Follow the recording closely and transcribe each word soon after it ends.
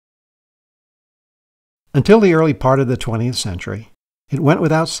Until the early part of the 20th century, it went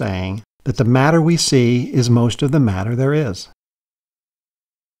without saying that the matter we see is most of the matter there is.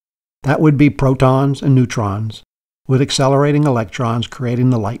 That would be protons and neutrons, with accelerating electrons creating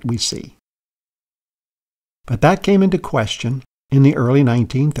the light we see. But that came into question in the early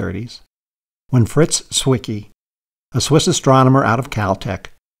 1930s when Fritz Zwicky, a Swiss astronomer out of Caltech,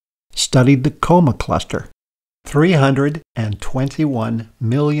 studied the Coma Cluster, 321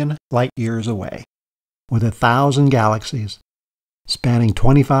 million light-years away, with 1,000 galaxies spanning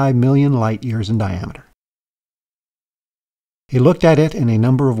 25 million light-years in diameter. He looked at it in a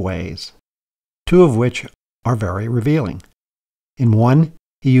number of ways, two of which are very revealing. In one,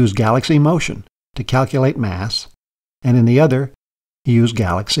 he used galaxy motion to calculate mass, and in the other, he used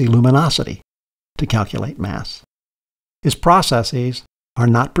galaxy luminosity to calculate mass. His processes are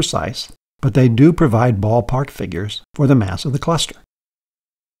not precise, but they do provide ballpark figures for the mass of the cluster.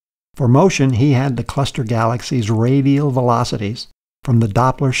 For motion, he had the cluster galaxies' radial velocities from the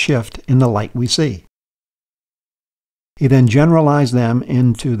Doppler shift in the light we see. He then generalized them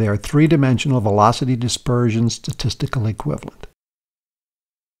into their three-dimensional velocity dispersion statistical equivalent.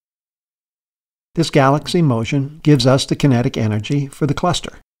 This galaxy motion gives us the kinetic energy for the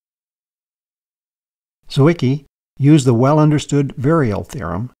cluster. Zwicky used the well-understood Virial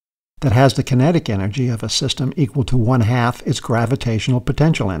Theorem that has the kinetic energy of a system equal to 1/2 its gravitational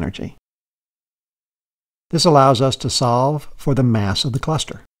potential energy. This allows us to solve for the mass of the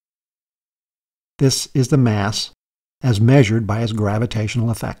cluster. This is the mass as measured by its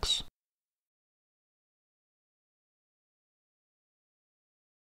gravitational effects.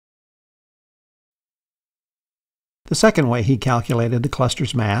 The second way he calculated the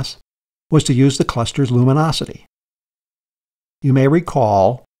cluster's mass was to use the cluster's luminosity. You may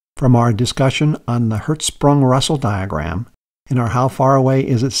recall from our discussion on the Hertzsprung-Russell diagram in our How Far Away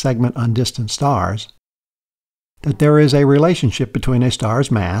Is It segment on distant stars that there is a relationship between a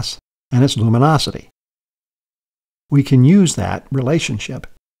star's mass and its luminosity. We can use that relationship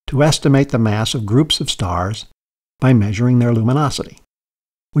to estimate the mass of groups of stars by measuring their luminosity.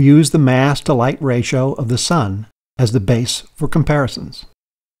 We use the mass-to-light ratio of the Sun as the base for comparisons.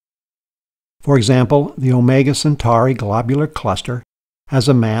 For example, the Omega Centauri globular cluster has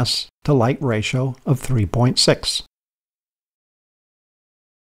a mass-to-light ratio of 3.6.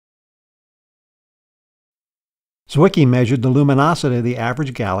 Zwicky measured the luminosity of the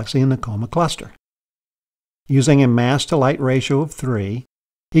average galaxy in the Coma Cluster. Using a mass-to-light ratio of 3,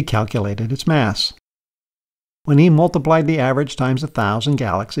 he calculated its mass. When he multiplied the average times 1,000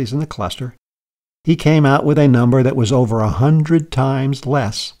 galaxies in the cluster, he came out with a number that was over 100 times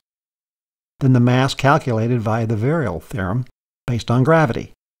less than the mass calculated via the Virial Theorem based on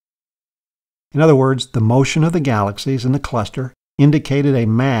gravity. In other words, the motion of the galaxies in the cluster indicated a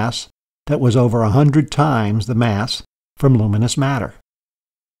mass that was over 100 times the mass from luminous matter.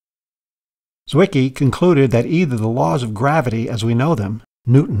 Zwicky concluded that either the laws of gravity as we know them,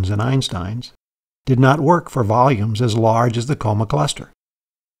 Newton's and Einstein's, did not work for volumes as large as the Coma Cluster,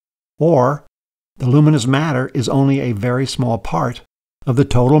 or the luminous matter is only a very small part of the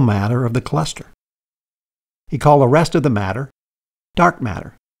total matter of the cluster. He called the rest of the matter dark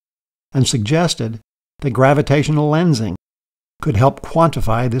matter, and suggested that gravitational lensing could help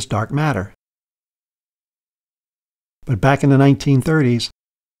quantify this dark matter. But back in the 1930s,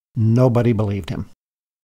 nobody believed him.